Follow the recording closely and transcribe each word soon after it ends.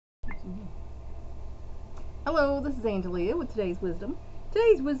Hello, this is Angelia with today's wisdom.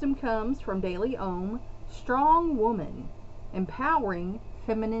 Today's wisdom comes from Daily Ohm, Strong Woman, Empowering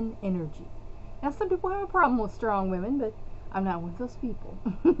Feminine Energy. Now, some people have a problem with strong women, but I'm not one of those people.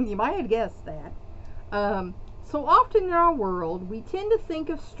 You might have guessed that. So often in our world, we tend to think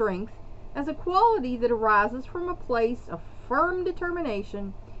of strength as a quality that arises from a place of firm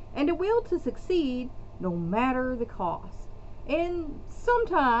determination and a will to succeed no matter the cost. And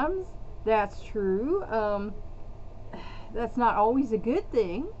sometimes that's true. That's not always a good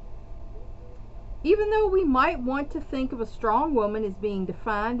thing. Even though we might want to think of a strong woman as being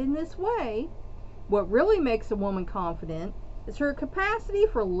defined in this way, what really makes a woman confident is her capacity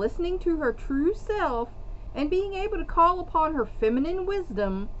for listening to her true self and being able to call upon her feminine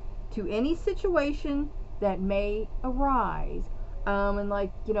wisdom to any situation that may arise. And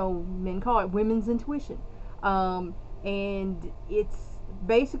men call it women's intuition. And it's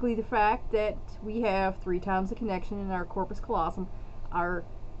basically the fact that we have 3 times the connection in our corpus callosum. Our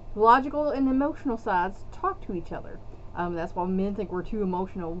logical and emotional sides talk to each other. That's why men think we're too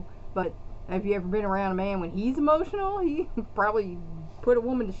emotional. But have you ever been around a man when he's emotional? He probably put a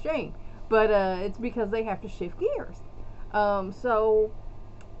woman to shame. But it's because they have to shift gears. So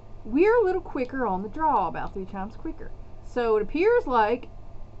we're a little quicker on the draw, about 3 times quicker. So it appears like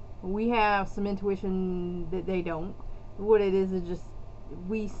we have some intuition that they don't. What it is just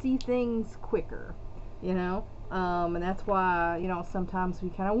we see things quicker, and that's why, sometimes we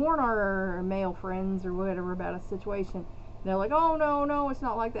kind of warn our male friends or whatever about a situation. They're like, oh, no, it's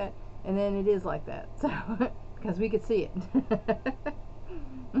not like that. And then it is like that. So, because we could see it.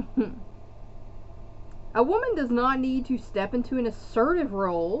 A woman does not need to step into an assertive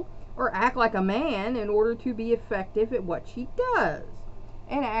role or act like a man in order to be effective at what she does.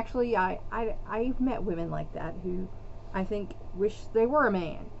 And actually, I've met women like that who I think wish they were a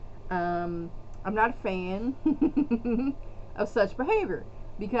man. I'm not a fan of such behavior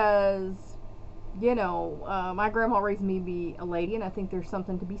because, my grandma raised me to be a lady, and I think there's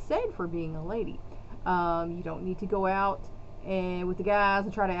something to be said for being a lady. You don't need to go out and with the guys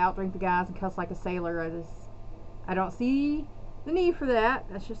and try to outdrink the guys and cuss like a sailor. I don't see the need for that.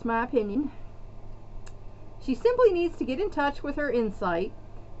 That's just my opinion. She simply needs to get in touch with her insight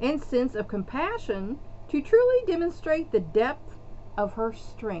and sense of compassion to truly demonstrate the depth of her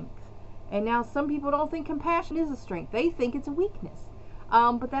strength. And now some people don't think compassion is a strength. They think it's a weakness.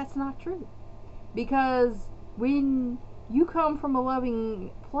 But that's not true. Because when you come from a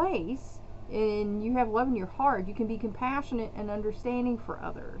loving place and you have love in your heart, you can be compassionate and understanding for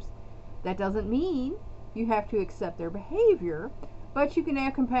others. That doesn't mean you have to accept their behavior, but you can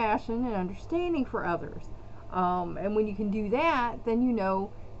have compassion and understanding for others. And when you can do that, then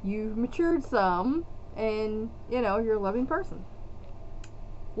you've matured some, and you're a loving person.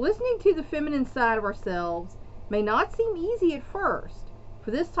 Listening to the feminine side of ourselves may not seem easy at first,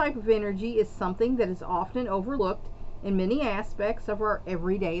 for this type of energy is something that is often overlooked in many aspects of our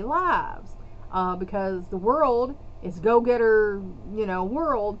everyday lives, because the world is go-getter,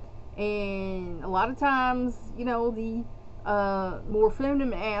 world, and a lot of times, the more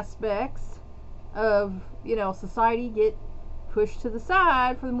feminine aspects of, society get pushed to the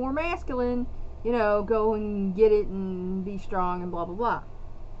side for the more masculine, go and get it and be strong and blah, blah, blah.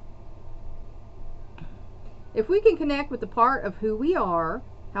 If we can connect with the part of who we are,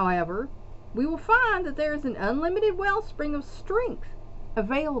 however, we will find that there is an unlimited wellspring of strength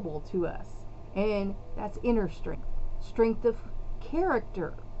available to us. And that's inner strength. Strength of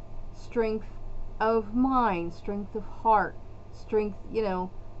character. Strength of mind. Strength of heart. Strength,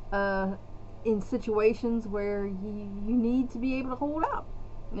 in situations where you need to be able to hold up,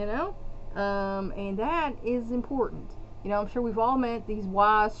 and that is important. I'm sure we've all met these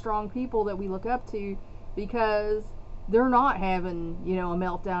wise, strong people that we look up to because they're not having, a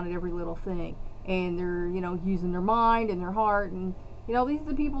meltdown at every little thing, and they're, using their mind and their heart, and, these are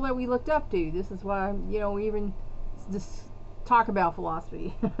the people that we looked up to. This is why, we even just talk about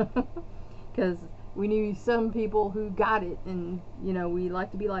philosophy, because we knew some people who got it, and, we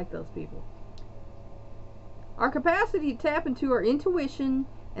like to be like those people. Our capacity to tap into our intuition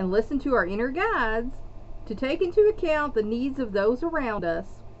and listen to our inner guides, to take into account the needs of those around us,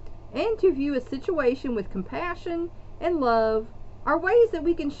 and to view a situation with compassion and love are ways that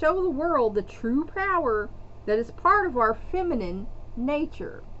we can show the world the true power that is part of our feminine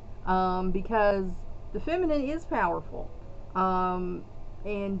nature. Because the feminine is powerful. My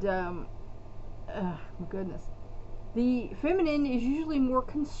goodness. The feminine is usually more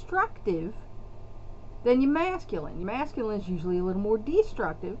constructive than your masculine. Your masculine is usually a little more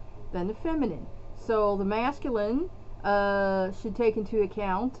destructive than the feminine. So the masculine should take into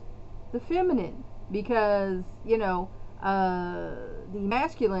account the feminine, because, the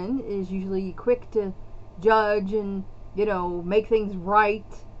masculine is usually quick to judge and, make things right,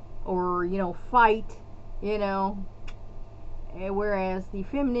 or, fight, whereas the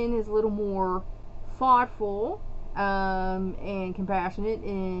feminine is a little more thoughtful, and compassionate,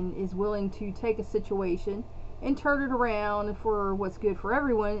 and is willing to take a situation and turn it around for what's good for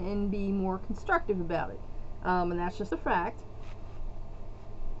everyone and be more constructive about it. And that's just a fact.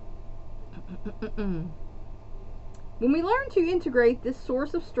 When we learn to integrate this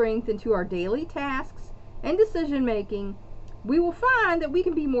source of strength into our daily tasks and decision making, we will find that we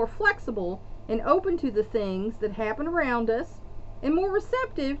can be more flexible and open to the things that happen around us, and more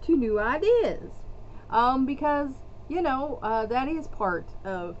receptive to new ideas. Because, that is part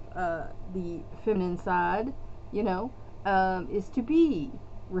of the feminine side, is to be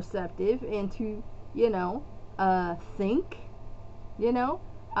receptive and to, think,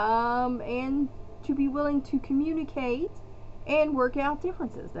 and to be willing to communicate and work out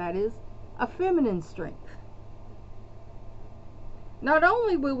differences. That is a feminine strength. Not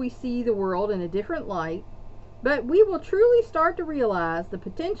only will we see the world in a different light, but we will truly start to realize the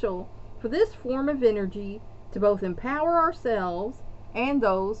potential for this form of energy to both empower ourselves and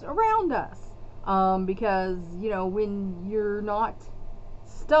those around us. Because, when you're not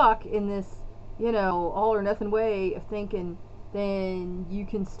stuck in this, all or nothing way of thinking, then you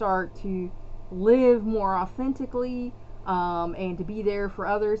can start to live more authentically, and to be there for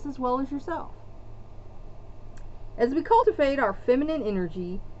others as well as yourself. As we cultivate our feminine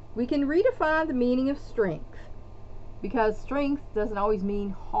energy, we can redefine the meaning of strength, because strength doesn't always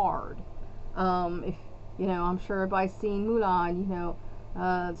mean hard. If I'm sure everybody's seen Mulan.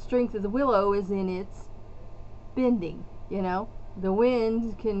 The strength of the willow is in its bending. The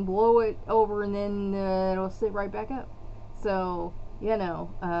wind can blow it over, and then it'll sit right back up. So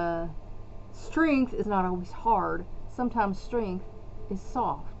strength is not always hard. Sometimes strength is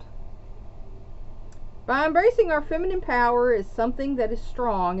soft. By embracing our feminine power as something that is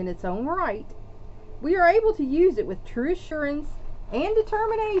strong in its own right, we are able to use it with true assurance and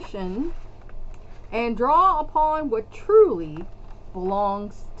determination, and draw upon what truly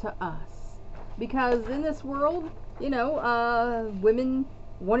belongs to us. Because in this world, women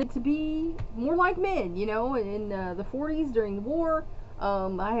wanted to be more like men. In the 40s during the war,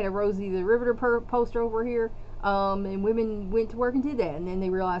 I had a Rosie the Riveter poster over here, and women went to work and did that, and then they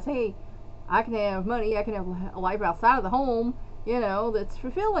realized, hey, I can have money, I can have a life outside of the home, that's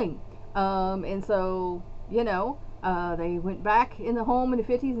fulfilling. And so, they went back in the home in the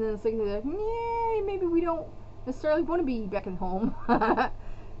 50s, and then the 60s, they're like, yeah, maybe we don't necessarily want to be back at home.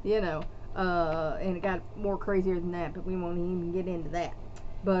 And it got more crazier than that, but we won't even get into that.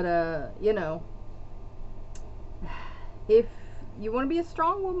 But, if you want to be a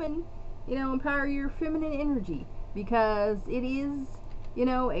strong woman, empower your feminine energy, because it is,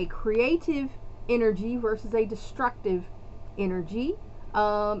 a creative energy versus a destructive energy.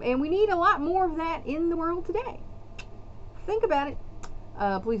 And we need a lot more of that in the world today. Think about it.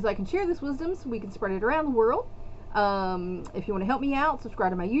 Please like and share this wisdom so we can spread it around the world. If you want to help me out,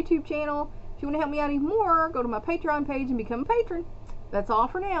 subscribe to my YouTube channel. If you want to help me out even more, go to my Patreon page and become a patron. That's all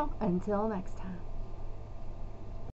for now. Until next time.